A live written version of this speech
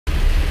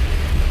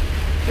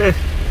It's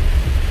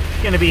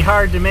gonna be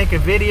hard to make a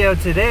video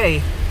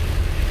today,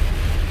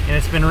 and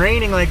it's been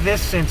raining like this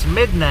since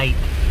midnight.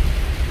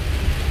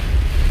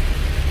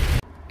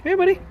 Hey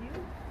buddy,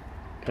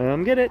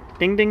 come get it.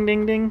 Ding ding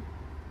ding ding.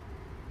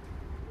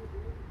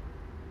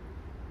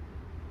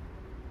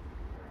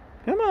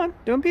 Come on,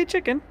 don't be a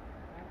chicken.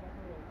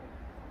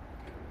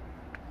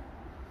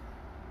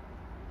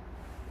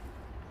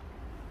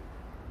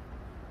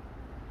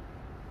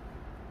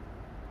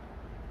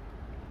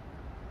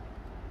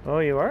 Oh,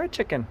 you are a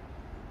chicken.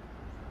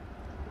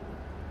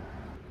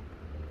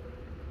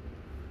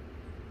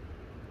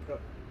 Oh.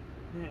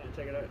 Yeah,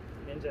 check it out.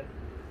 Ninja.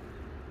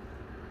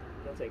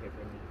 Don't take it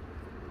from me.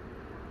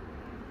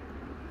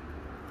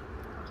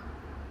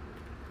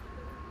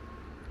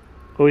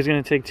 Oh, he's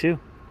gonna take two.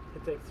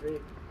 He'll take three.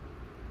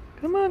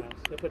 Come on.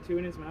 He'll put two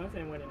in his mouth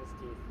and one in his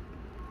teeth.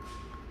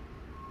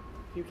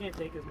 You can't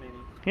take as many.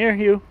 Here,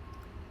 Hugh.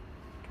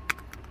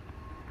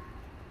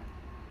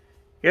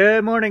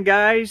 Good morning,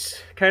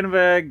 guys. Kind of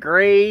a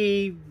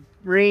gray,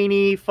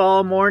 rainy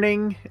fall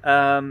morning.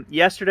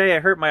 Yesterday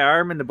I hurt my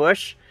arm in the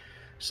bush,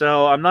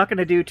 so I'm not going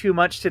to do too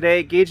much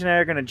today. Gage and I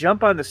are going to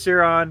jump on the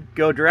Sur-Ron,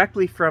 go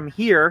directly from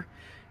here,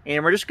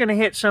 and we're just going to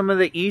hit some of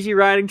the easy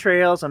riding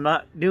trails. I'm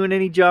not doing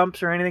any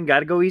jumps or anything.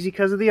 Got to go easy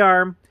because of the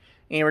arm.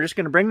 And we're just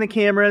going to bring the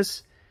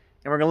cameras,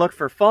 and we're going to look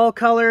for fall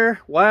color,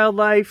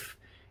 wildlife,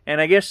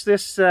 and I guess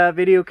this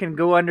video can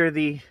go under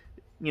the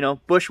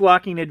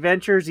bushwalking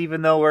adventures,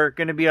 even though we're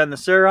going to be on the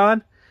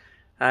Sur-Ron.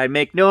 I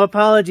make no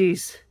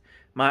apologies.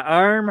 My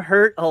arm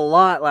hurt a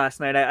lot last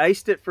night. I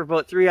iced it for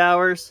about 3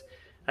 hours.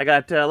 I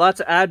got lots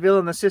of Advil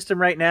in the system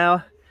right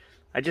now.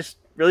 I just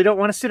really don't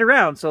want to sit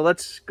around, so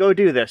let's go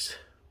do this.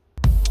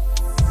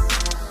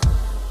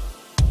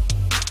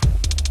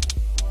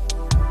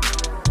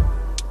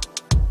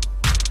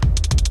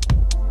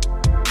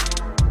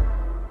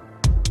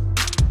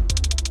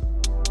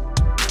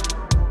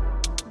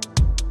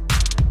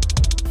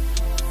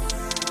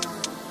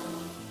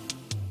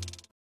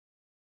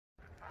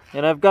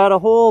 And I've got a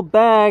whole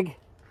bag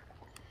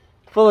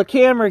full of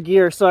camera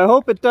gear, so I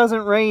hope it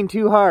doesn't rain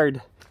too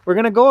hard. We're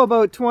going to go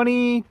about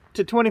 20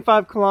 to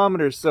 25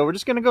 kilometers, so we're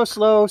just going to go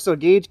slow so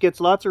Gage gets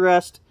lots of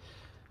rest.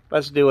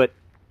 Let's do it.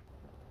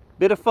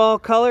 Bit of fall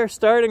color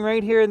starting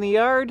right here in the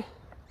yard.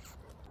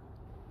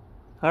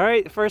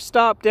 Alright, first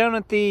stop down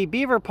at the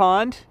beaver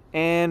pond,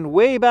 and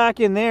way back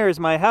in there is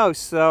my house,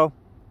 so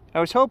I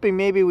was hoping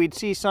maybe we'd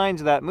see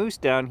signs of that moose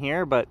down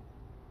here, but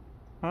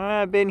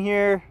I've been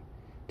here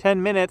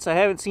 10 minutes. I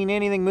haven't seen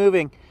anything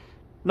moving.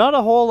 Not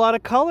a whole lot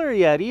of color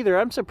yet either.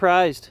 I'm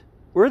surprised.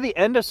 We're the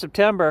end of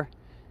September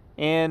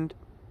and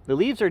the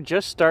leaves are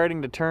just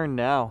starting to turn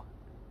now.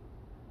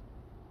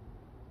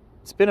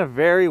 It's been a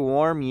very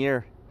warm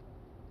year.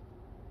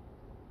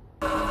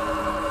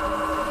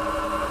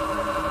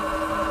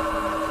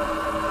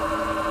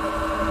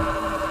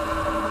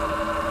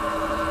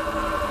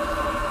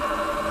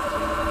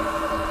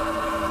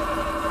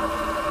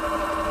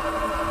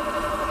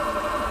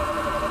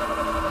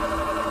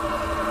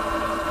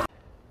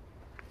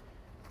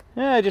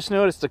 Yeah, I just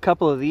noticed a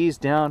couple of these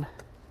down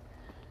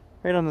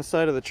right on the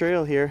side of the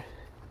trail here.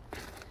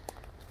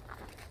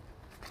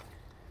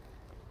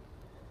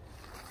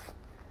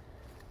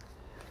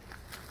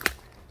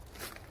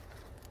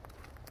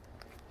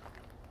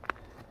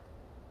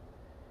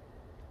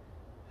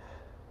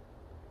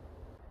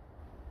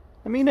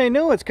 I mean, I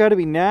know it's got to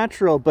be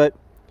natural, but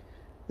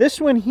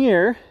this one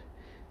here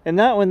and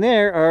that one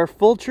there are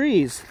full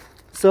trees.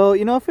 So,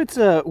 if it's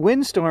a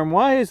windstorm,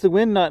 why is the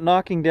wind not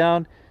knocking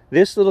down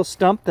this little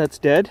stump that's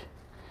dead?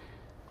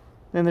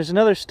 Then there's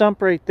another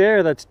stump right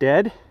there that's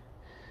dead.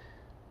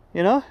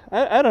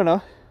 I don't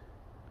know.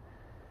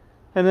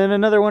 And then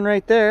another one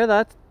right there,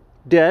 that's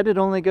dead. It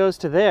only goes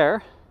to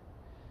there.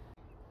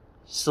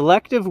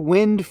 Selective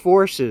wind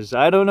forces.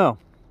 I don't know.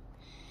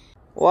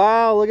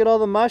 Wow, look at all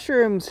the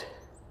mushrooms.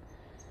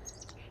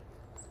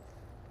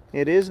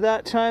 It is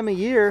that time of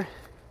year.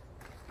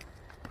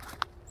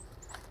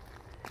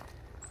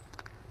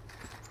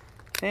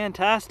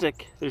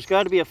 Fantastic. There's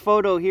got to be a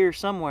photo here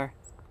somewhere.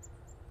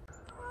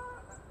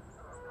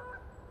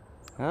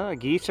 Oh,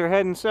 geese are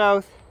heading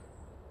south.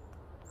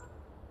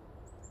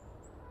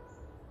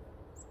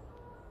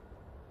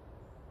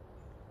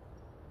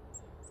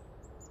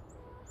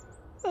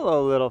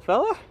 Hello, little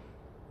fella.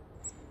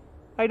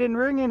 I didn't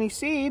bring any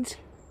seeds.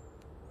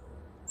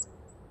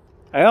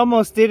 I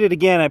almost did it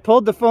again. I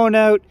pulled the phone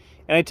out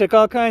and I took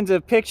all kinds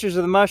of pictures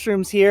of the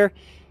mushrooms here.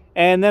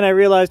 And then I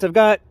realized I've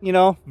got,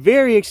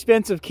 very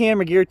expensive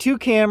camera gear, 2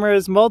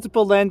 cameras,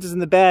 multiple lenses in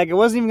the bag. I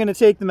wasn't even going to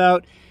take them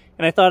out,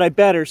 and I thought I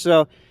better.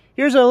 So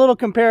here's a little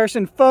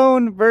comparison,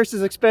 phone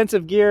versus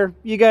expensive gear.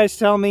 You guys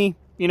tell me,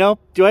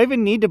 do I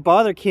even need to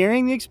bother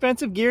carrying the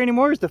expensive gear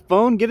anymore? Is the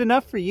phone good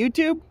enough for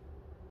YouTube?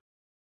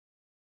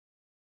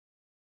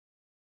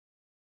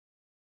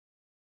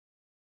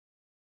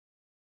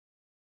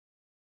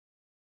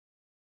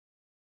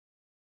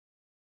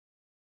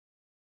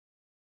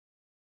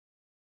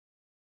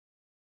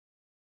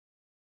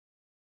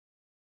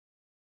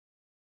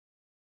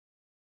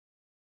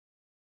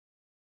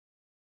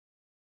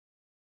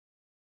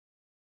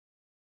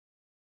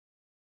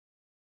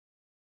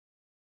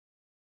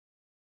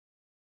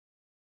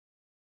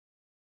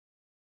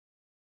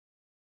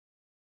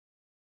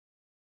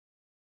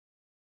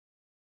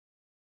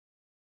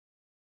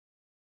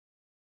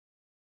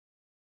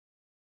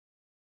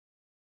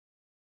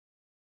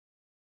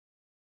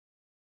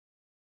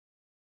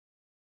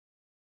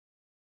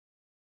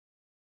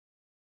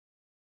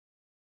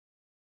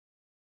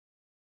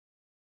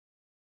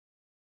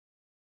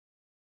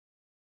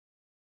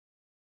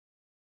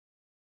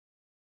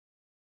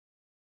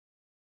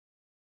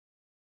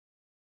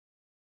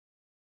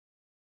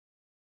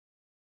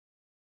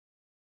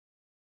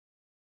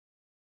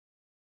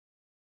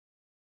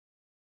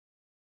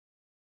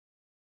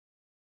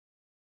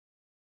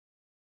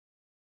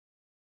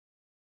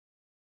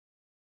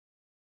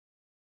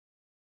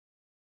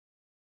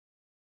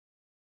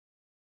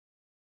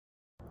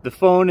 The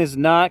phone is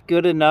not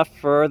good enough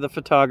for the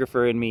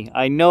photographer in me.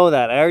 I know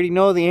that. I already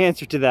know the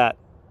answer to that.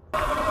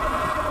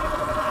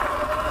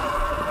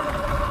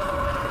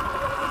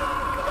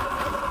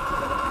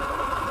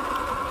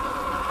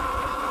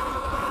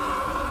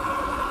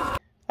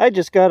 I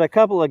just got a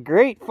couple of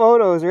great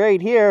photos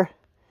right here.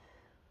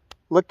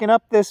 Looking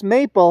up this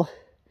maple.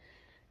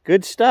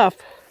 Good stuff.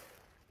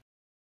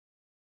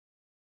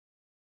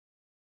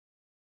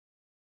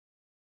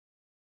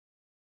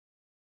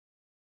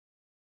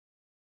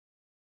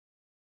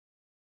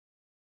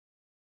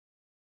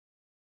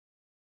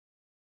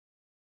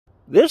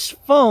 This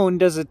phone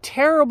does a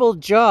terrible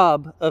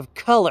job of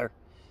color.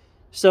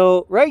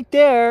 So right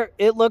there,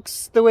 it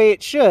looks the way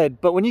it should.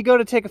 But when you go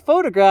to take a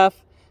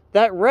photograph,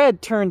 that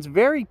red turns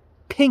very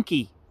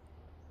pinky.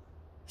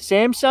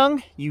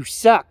 Samsung, you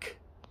suck.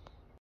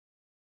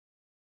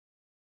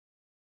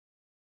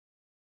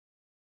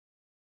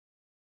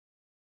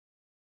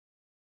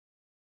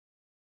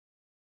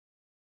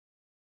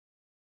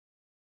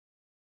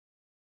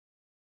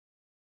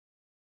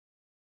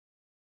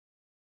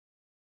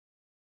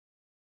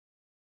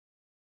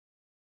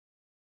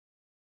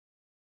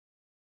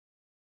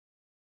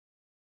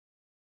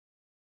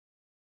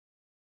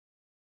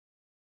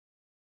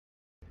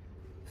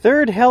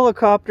 Third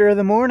helicopter of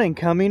the morning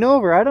coming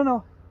over. I don't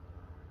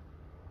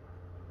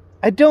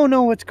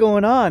know what's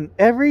going on.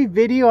 Every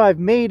video I've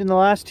made in the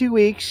last 2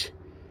 weeks,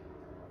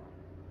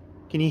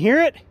 can you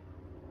hear it?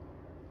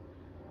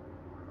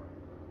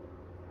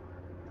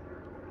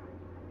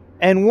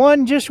 And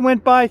one just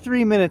went by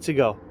 3 minutes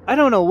ago. I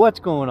don't know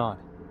what's going on.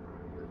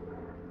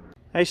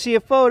 I see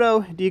a photo.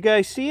 Do you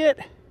guys see it?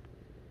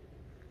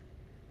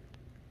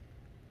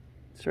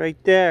 It's right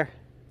there.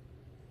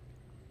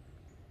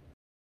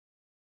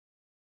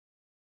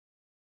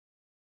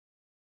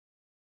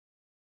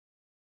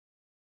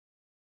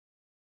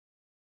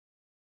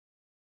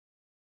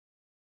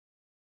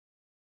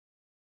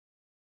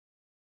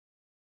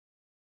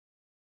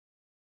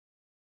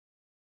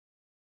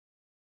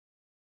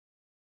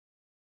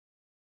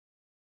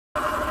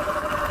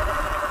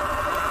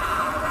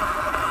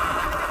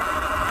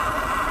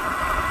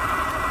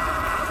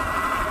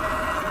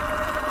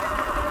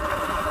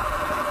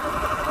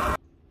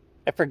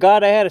 I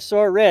forgot I had a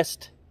sore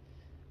wrist,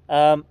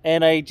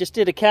 and I just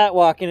did a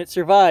catwalk and it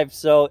survived,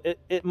 so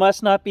it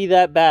must not be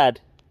that bad.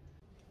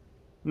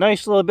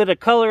 Nice little bit of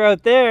color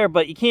out there,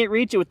 but you can't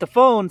reach it with the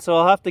phone, so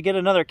I'll have to get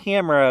another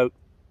camera out.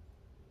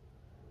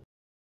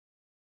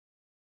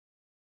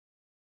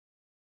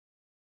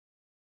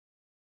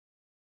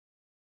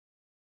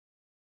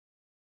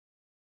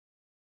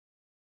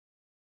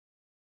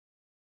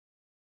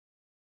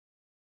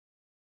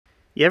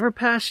 You ever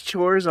pass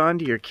chores on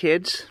to your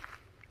kids?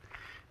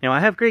 Now, I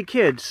have great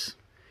kids,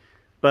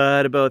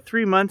 but about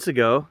 3 months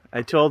ago,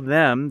 I told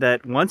them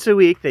that once a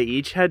week they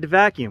each had to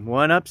vacuum.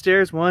 One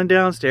upstairs, one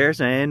downstairs,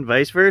 and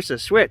vice versa,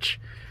 switch.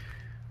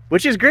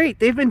 Which is great,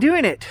 they've been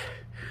doing it.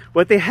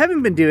 What they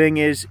haven't been doing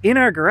is, in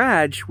our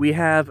garage, we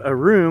have a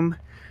room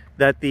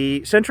that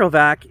the central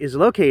vac is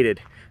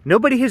located.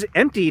 Nobody has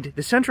emptied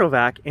the central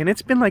vac, and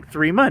it's been like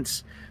 3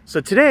 months.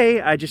 So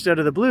today, I just out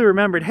of the blue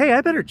remembered, hey,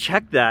 I better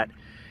check that.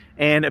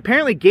 And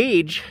apparently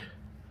Gage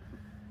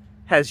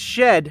has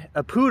shed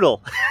a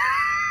poodle.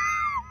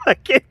 I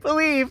can't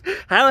believe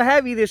how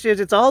heavy this is.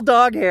 It's all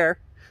dog hair.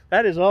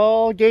 That is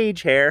all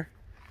Gage hair.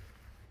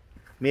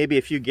 Maybe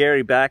a few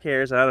Gary back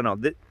hairs. I don't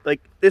know.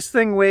 Like, this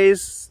thing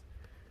weighs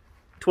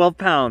 12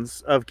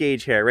 pounds of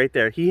Gage hair right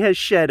there. He has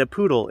shed a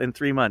poodle in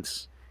 3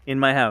 months in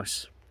my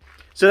house.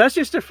 So that's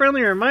just a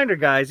friendly reminder,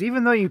 guys.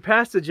 Even though you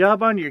pass the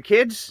job on to your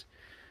kids,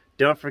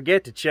 don't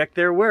forget to check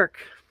their work.